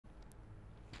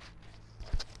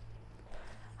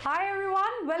Hi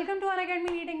everyone, welcome to Unacademy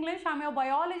NEET English. I'm your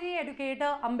biology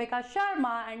educator Ambika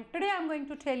Sharma, and today I'm going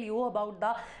to tell you about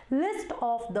the list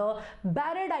of the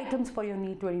barred items for your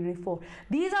NEET 2024.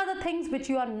 These are the things which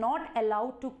you are not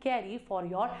allowed to carry for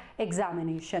your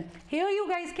examination. Here you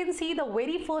guys can see the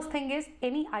very first thing is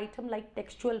any item like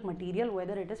textual material,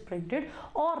 whether it is printed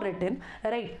or written,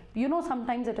 right? You know,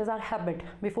 sometimes it is our habit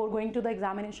before going to the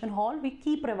examination hall, we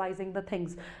keep revising the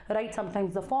things, right?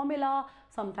 Sometimes the formula,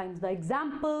 sometimes the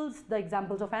examples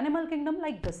of animal kingdom,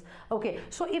 like this. Okay,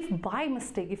 so if by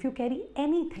mistake, if you carry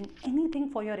anything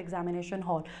for your examination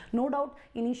hall, no doubt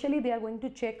initially they are going to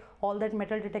check all that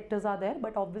metal detectors are there,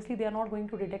 but obviously they are not going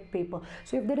to detect paper.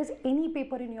 So if there is any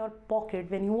paper in your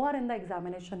pocket when you are in the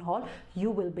examination hall,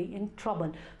 you will be in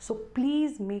trouble. So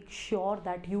please make sure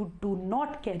that you do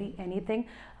not carry anything,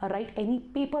 right? Any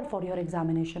paper for your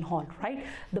examination hall, right?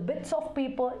 The bits of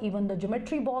paper, even the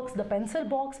geometry box, the pencil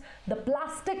box, the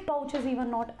plastic pouch is even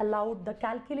not allowed, the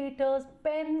calculators,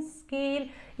 pens, scale,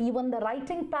 even the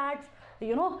writing pads,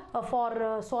 you know,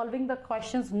 for solving the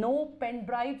questions, no pen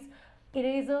drives,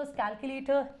 erasers,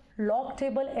 calculator, log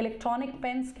table, electronic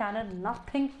pen, scanner,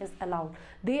 nothing is allowed.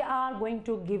 They are going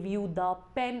to give you the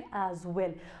pen as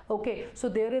well. Okay, so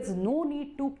there is no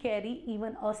need to carry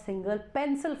even a single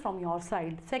pencil from your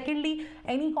side. Secondly,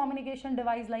 any communication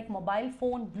device like mobile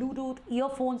phone, Bluetooth,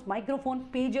 earphones, microphone,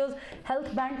 pagers,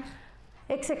 health band,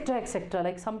 etc.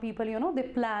 Like some people, you know, they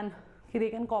plan they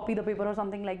can copy the paper or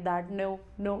something like that. No,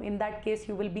 in that case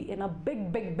you will be in a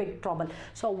big trouble.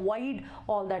 So avoid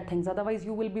all that things, otherwise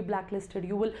you will be blacklisted.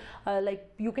 You will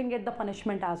you can get the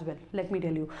punishment as well, let me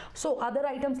tell you. So other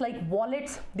items like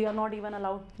wallets, they are not even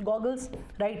allowed. Goggles,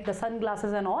 right? The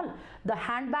sunglasses and all, the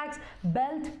handbags,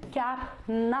 belt, cap,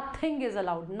 nothing is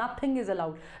allowed,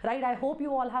 right? I hope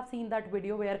you all have seen that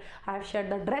video where I have shared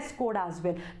the dress code as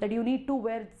well, that you need to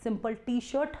wear simple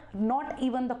t-shirt, not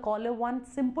even the collar one,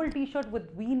 simple t-shirt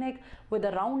with v-neck, with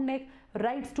a round neck,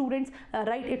 right students?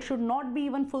 Right, it should not be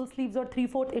even full sleeves or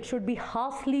 3/4, it should be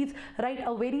half sleeves, right?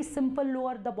 A very simple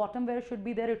lower, the bottom wear should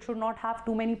be there. It should not have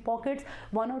too many pockets.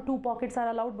 1 or 2 pockets are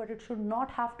allowed, but it should not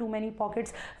have too many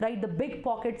pockets, right? The big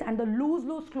pockets and the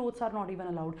loose clothes are not even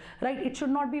allowed, right? It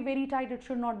should not be very tight, it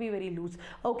should not be very loose.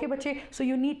 Okay bache, so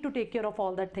you need to take care of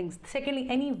all that things. Secondly,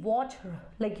 any watch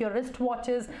like your wrist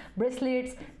watches,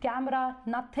 bracelets, camera,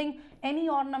 nothing, any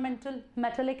ornamental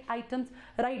metallic items,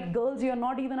 right? Girls, you're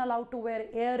not even allowed to wear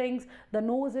earrings, the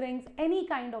nose rings, any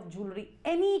kind of jewelry,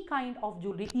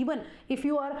 even if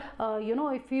you are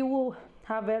if you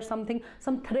have wear some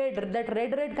thread, that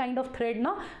red kind of thread,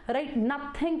 no, right?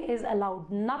 Nothing is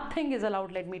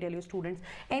allowed, let me tell you students.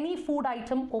 Any food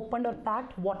item opened or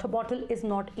packed, water bottle is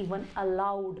not even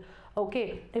allowed.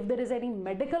 Okay, if there is any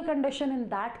medical condition, in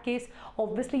that case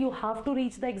obviously you have to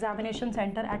reach the examination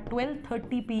center at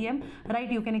 12:30 p.m, right?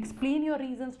 You can explain your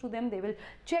reasons to them, they will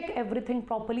check everything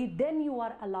properly, then you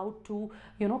are allowed to,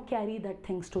 you know, carry that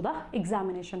things to the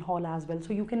examination hall as well.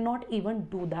 So you cannot even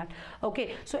do that.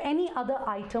 Okay, so any other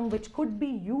item which could be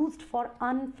used for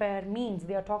unfair means,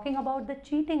 they are talking about the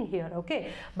cheating here.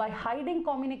 Okay, by hiding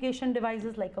communication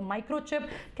devices like a microchip,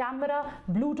 camera,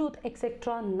 Bluetooth,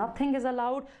 etc., nothing is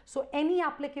allowed. So any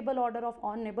applicable order of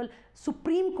Honorable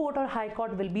Supreme Court or High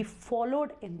Court will be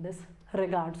followed in this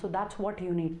regard. So that's what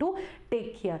you need to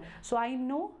take care. So I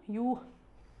know you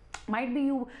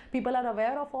people are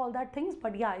aware of all that things,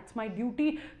 but yeah, it's my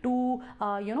duty to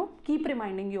keep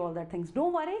reminding you all that things.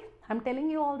 Don't worry, I'm telling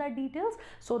you all that details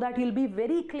so that you'll be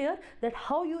very clear that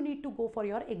how you need to go for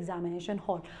your examination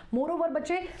hall. Moreover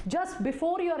bache, just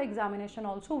before your examination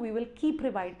also we will keep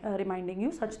reminding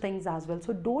you such things as well.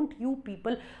 So don't you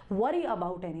people worry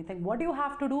about anything. What you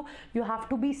have to do, you have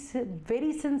to be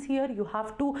very sincere, you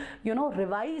have to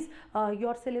revise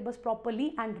your syllabus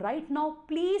properly, and right now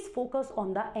please focus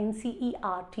on the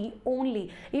NCERT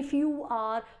only. If you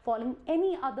are following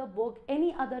any other book,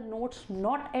 any other notes,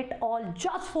 not at all,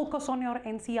 just focus on your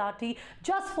NCERT,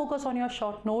 just focus on your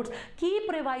short notes, keep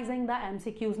revising the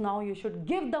MCQs. Now you should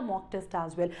give the mock test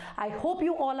as well. I hope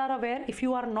you all are aware. If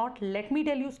you are not, let me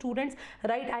tell you students,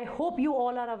 right? I hope you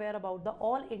all are aware about the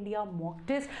All India mock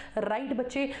test, right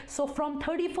bache? So from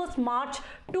 31st March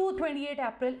to 28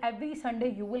 April, every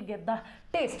Sunday you will get the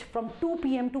test from 2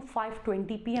 p.m. to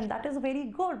 5:20 p.m. That is very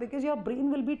good because your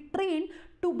brain will be trained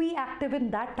to be active in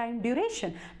that time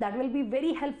duration. That will be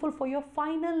very helpful for your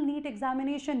final NEET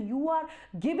examination. You are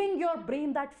giving your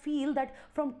brain that feel that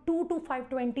from 2 to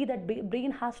 5:20 that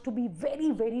brain has to be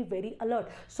very, very, very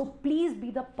alert. So please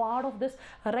be the part of this,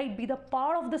 right? Be the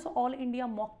part of this All India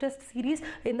mock test series.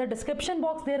 In the description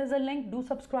box there is a link. Do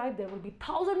subscribe. There will be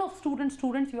thousands of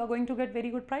students. You are going to get very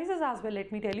good prizes as well,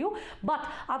 let me tell you. But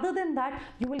other than that,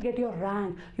 you will get your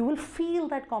rank. You will feel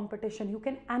that competition. You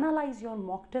can analyze your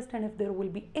mock test, and if there will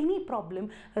be any problem,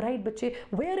 right, bache,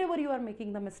 wherever you are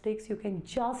making the mistakes, you can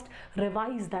just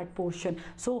revise that portion.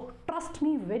 So trust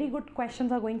me, very good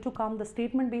questions are going to come. The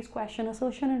statement based question,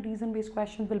 assertion and reason based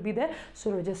questions will be there.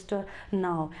 So register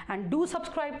now and do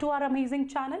subscribe to our amazing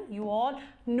channel. You all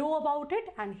know about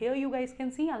it, and here you guys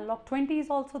can see Unlock 20 is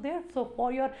also there. So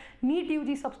for your NEET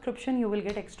UG subscription, you will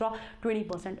get extra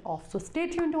 20% off. So stay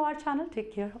tuned to our channel.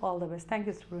 Take care. All the best. Thank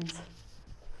you, students.